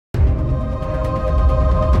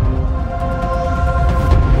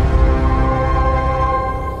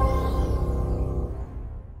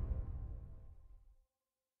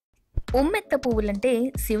ఉమ్మెత్త పువ్వులంటే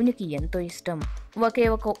శివునికి ఎంతో ఇష్టం. ఒకే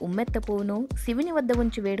ఒక ఉమ్మెత్త పువ్వును శివుని వద్ద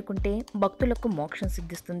ఉంచి వేడుకుంటే భక్తులకు మోక్షం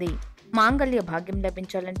సిద్ధిస్తుంది. మాంగళ్య భాగ్యం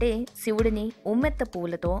లభించాలంటే శివుడిని ఉమ్మెత్త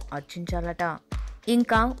పువ్వులతో అర్చించాలట.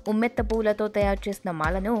 ఇంకా ఉమ్మెత్త పువ్వులతో తయారు చేసిన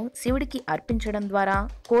మాలను శివుడికి అర్పించడం ద్వారా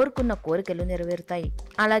కోరుకున్న కోరికలు నెరవేరుతాయి.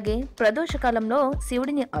 అలాగే ప్రదోషకాలంలో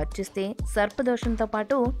శివుడిని అర్చిస్తే సర్పదోషంతో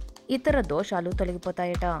పాటు ఇతర దోషాలు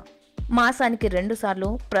తొలగిపోతాయట. మాసానికి 2 సార్లు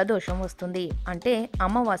ప్రదోషం వస్తుంది. అంటే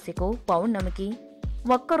అమావాస్యకు, పౌర్ణమికి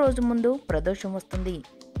ఒక్కరోజు ముందు ప్రదోషం వస్తుంది.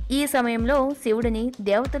 ఈ సమయంలో శివుడిని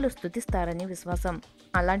దేవతలు స్తుతిస్తారని విశ్వాసం.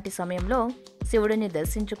 అలాంటి సమయంలో శివుడిని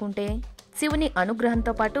దర్శించుకుంటే శివుని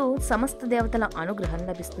అనుగ్రహంతో పాటు సమస్త దేవతల అనుగ్రహం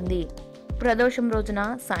లభిస్తుంది. ప్రదోషం రోజున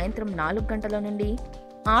సాయంత్రం 4 గంటల నుండి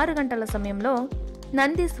 6 గంటల సమయంలో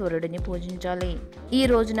నందీశ్వరుడిని పూజించాలి. ఈ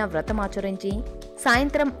రోజున వ్రతమాచరించి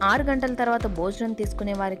సాయంత్రం 6 గంటల తర్వాత భోజనం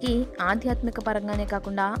తీసుకునే వారికి ఆధ్యాత్మిక పరంగానే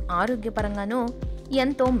కాకుండా ఆరోగ్యపరంగానూ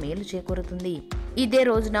ఎంతో మేలు చేకూరుతుంది. ఇదే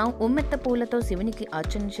రోజున ఉమ్మెత్త పూలతో శివునికి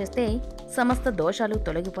అర్చన చేస్తే సమస్త దోషాలు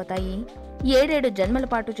తొలగిపోతాయి. 7 జన్మల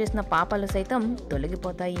పాటు చేసిన పాపాలు సైతం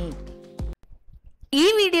తొలగిపోతాయి. ఈ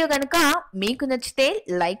వీడియో గనుక మీకు నచ్చితే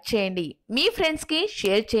లైక్ చేయండి, మీ ఫ్రెండ్స్ కి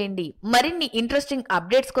షేర్ చేయండి. మరిన్ని ఇంట్రెస్టింగ్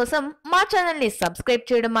అప్డేట్స్ కోసం మా ఛానల్ ని సబ్స్క్రైబ్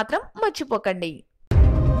చేయడం మాత్రం మర్చిపోకండి.